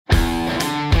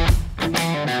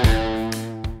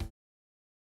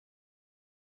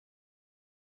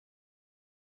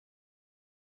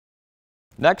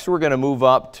Next, we're going to move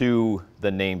up to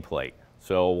the nameplate.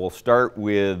 So we'll start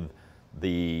with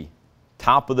the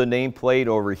top of the nameplate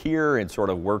over here and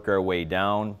sort of work our way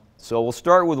down. So we'll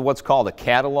start with what's called a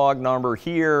catalog number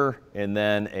here, and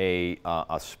then a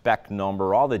spec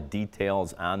number, all the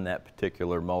details on that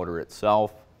particular motor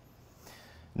itself.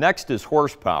 Next is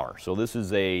horsepower. So this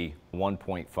is a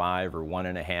 1.5 or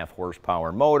 1.5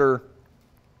 horsepower motor.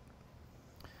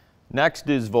 Next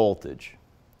is voltage.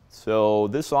 So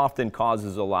this often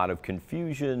causes a lot of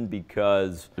confusion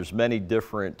because there's many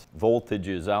different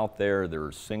voltages out there.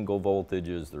 There's single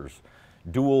voltages, there's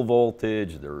dual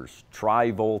voltage, there's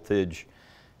tri-voltage,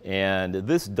 and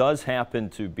this does happen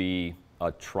to be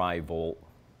a tri-volt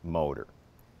motor.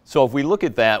 So if we look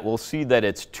at that, we'll see that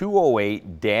it's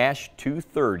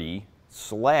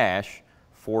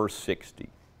 208-230/460.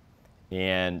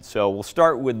 And so we'll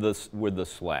start with the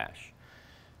slash.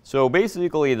 So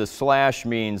basically the slash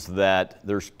means that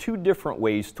there's two different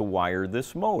ways to wire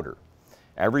this motor.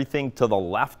 Everything to the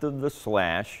left of the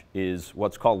slash is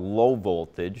what's called low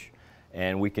voltage,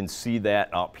 and we can see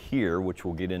that up here, which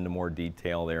we'll get into more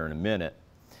detail there in a minute.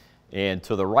 And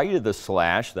to the right of the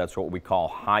slash, that's what we call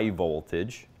high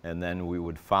voltage, and then we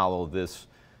would follow this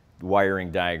wiring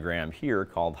diagram here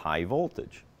called high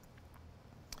voltage.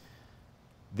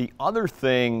 The other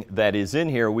thing that is in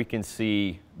here, we can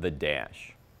see the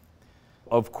dash.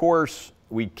 Of course,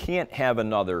 we can't have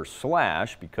another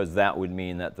slash because that would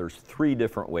mean that there's three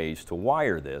different ways to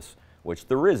wire this, which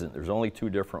there isn't. There's only two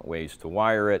different ways to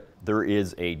wire it. There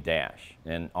is a dash,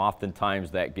 and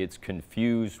oftentimes that gets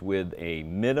confused with a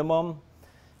minimum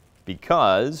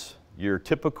because your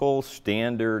typical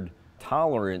standard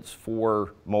tolerance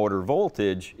for motor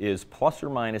voltage is plus or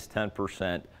minus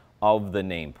 10% of the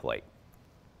nameplate.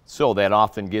 So that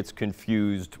often gets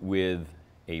confused with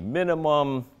a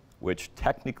minimum, which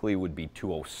technically would be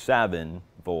 207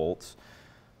 volts,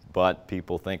 but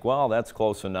people think, well, that's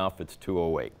close enough, it's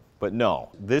 208. But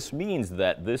no, this means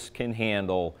that this can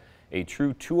handle a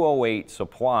true 208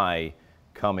 supply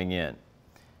coming in.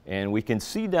 And we can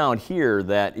see down here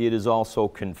that it is also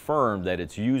confirmed that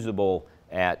it's usable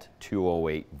at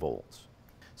 208 volts.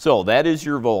 So that is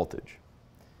your voltage.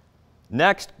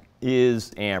 Next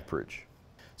is amperage.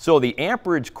 So the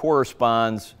amperage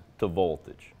corresponds to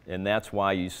voltage, and that's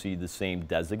why you see the same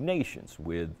designations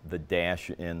with the dash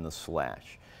and the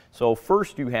slash. So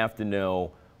first you have to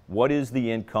know what is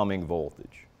the incoming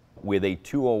voltage. With a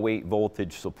 208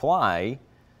 voltage supply,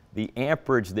 the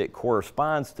amperage that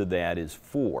corresponds to that is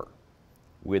 4.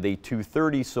 With a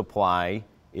 230 supply,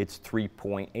 it's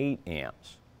 3.8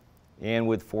 amps. And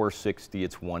with 460,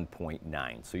 it's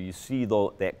 1.9. So you see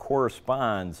that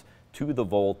corresponds to the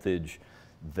voltage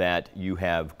that you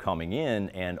have coming in,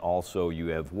 and also you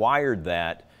have wired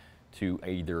that to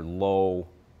either low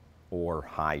or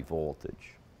high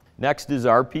voltage. Next is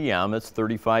RPM. It's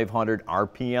 3,500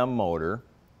 RPM motor.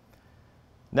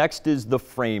 Next is the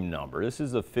frame number. This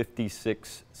is a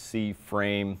 56C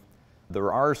frame.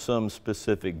 There are some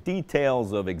specific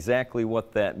details of exactly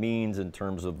what that means in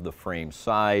terms of the frame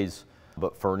size,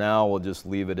 but for now we'll just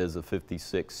leave it as a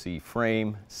 56C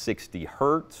frame, 60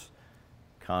 hertz,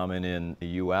 common in the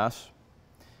US.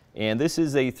 And this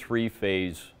is a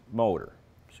three-phase motor.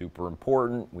 Super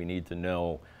important. We need to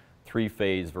know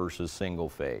three-phase versus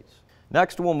single-phase.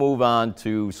 Next, we'll move on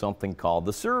to something called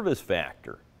the service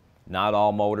factor. Not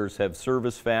all motors have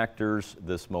service factors.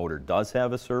 This motor does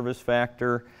have a service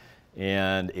factor,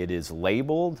 and it is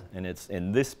labeled, and it's,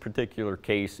 in this particular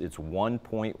case, it's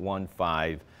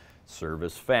 1.15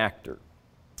 service factor.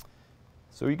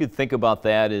 So you could think about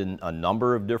that in a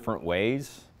number of different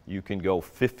ways. You can go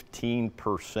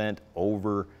 15%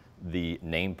 over the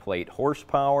nameplate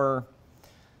horsepower.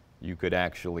 You could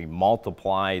actually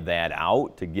multiply that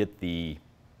out to get the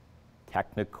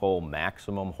technical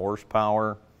maximum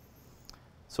horsepower.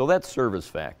 So that's service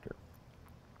factor.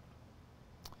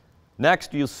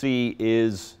 Next you'll see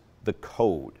is the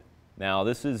code. Now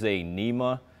this is a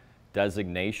NEMA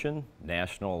designation,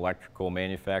 National Electrical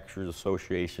Manufacturers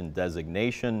Association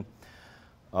designation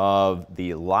of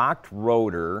the locked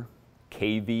rotor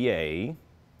kVA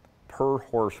per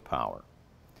horsepower.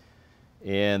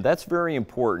 And that's very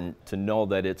important to know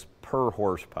that it's per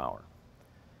horsepower.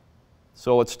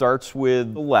 So it starts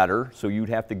with the letter, so you'd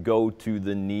have to go to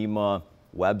the NEMA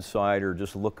website or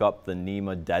just look up the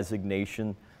NEMA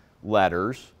designation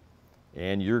letters,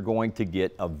 and you're going to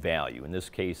get a value. In this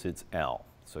case, it's L.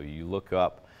 So you look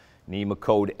up NEMA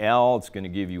code L, it's going to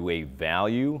give you a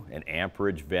value, an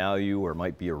amperage value, or it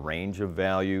might be a range of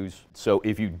values. So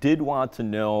if you did want to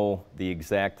know the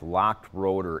exact locked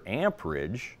rotor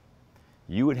amperage,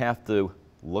 you would have to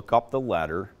look up the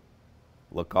letter,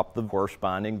 look up the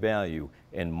corresponding value,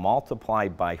 and multiply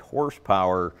by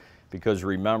horsepower, because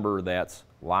remember that's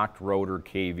locked rotor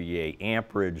kVA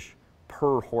amperage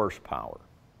per horsepower.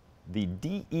 The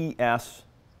DES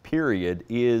period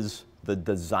is the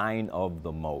design of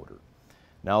the motor.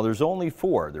 Now there's only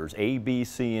 4. There's A, B,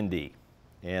 C, and D.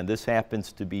 And this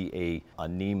happens to be a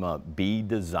NEMA B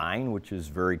design, which is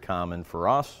very common for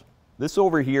us. This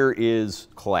over here is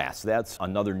class. That's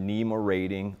another NEMA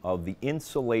rating of the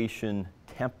insulation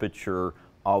temperature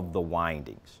of the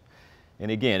windings.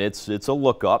 And again, it's a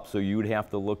lookup, so you would have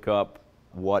to look up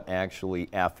what actually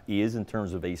F is in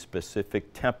terms of a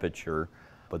specific temperature,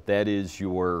 but that is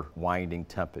your winding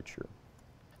temperature.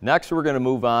 Next, we're going to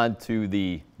move on to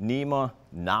the NEMA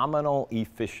nominal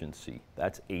efficiency.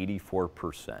 That's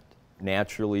 84%.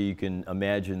 Naturally, you can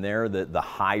imagine there that the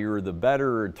higher the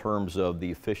better in terms of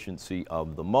the efficiency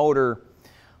of the motor.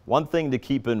 One thing to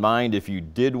keep in mind, if you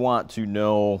did want to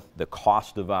know the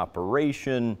cost of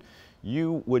operation,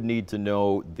 you would need to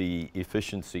know the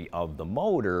efficiency of the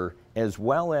motor as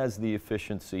well as the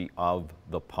efficiency of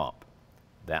the pump.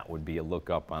 That would be a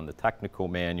lookup on the technical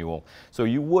manual. So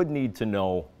you would need to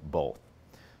know both.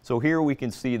 So here we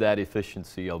can see that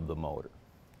efficiency of the motor.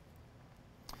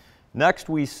 Next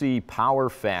we see power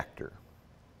factor.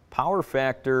 Power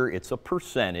factor, it's a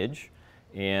percentage,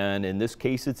 and in this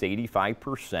case it's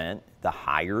 85%. The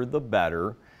higher the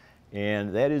better,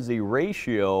 and that is a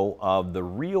ratio of the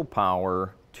real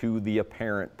power to the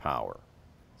apparent power.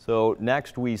 So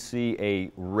next we see a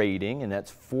rating, and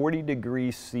that's 40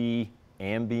 degrees C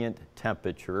ambient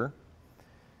temperature.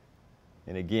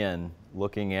 And again,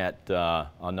 looking at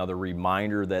another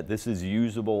reminder that this is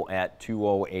usable at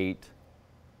 208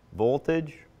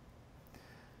 voltage.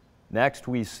 Next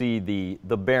we see the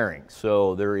bearing.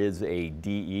 So there is a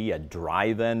DE, a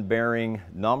drive end bearing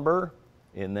number,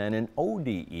 and then an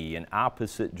ODE, an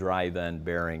opposite drive end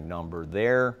bearing number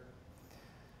there.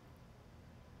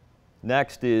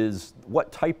 Next is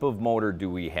what type of motor do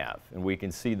we have? And we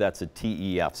can see that's a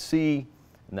TEFC,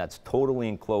 and that's totally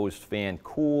enclosed fan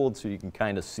cooled, so you can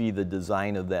kind of see the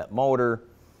design of that motor.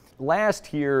 Last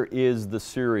here is the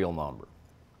serial number.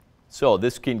 So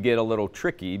this can get a little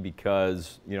tricky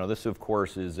because, you know, this of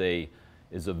course is a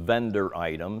vendor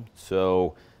item,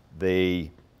 so they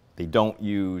don't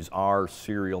use our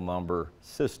serial number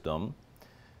system.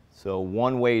 So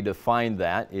one way to find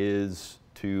that is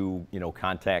to, you know,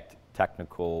 contact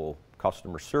technical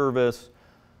customer service,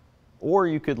 or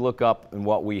you could look up in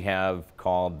what we have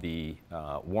called the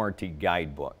warranty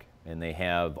guidebook, and they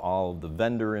have all of the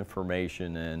vendor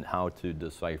information and how to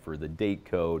decipher the date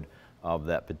code of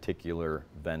that particular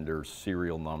vendor's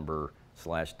serial number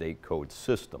 / date code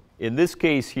system. In this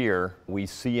case here, we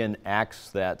see an X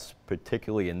that's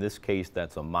particularly, in this case,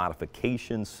 that's a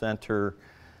modification center,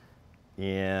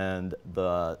 and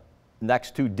the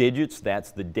next 2 digits,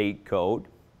 that's the date code.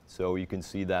 So you can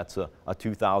see that's a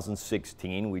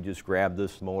 2016. We just grabbed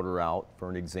this motor out for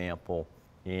an example,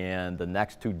 and the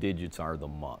next 2 digits are the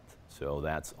month. So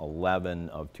that's 11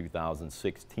 of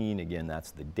 2016. Again,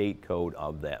 that's the date code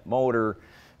of that motor.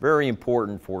 Very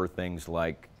important for things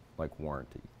like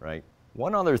warranty, right?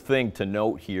 One other thing to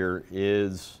note here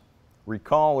is,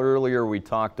 recall earlier we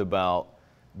talked about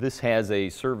this has a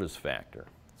service factor.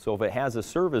 So if it has a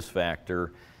service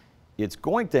factor, it's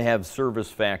going to have service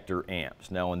factor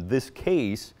amps. Now in this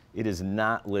case, it is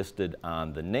not listed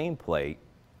on the nameplate,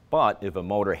 but if a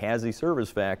motor has a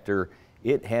service factor,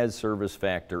 it has service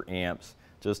factor amps.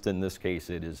 Just in this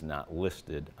case, it is not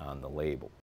listed on the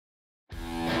label.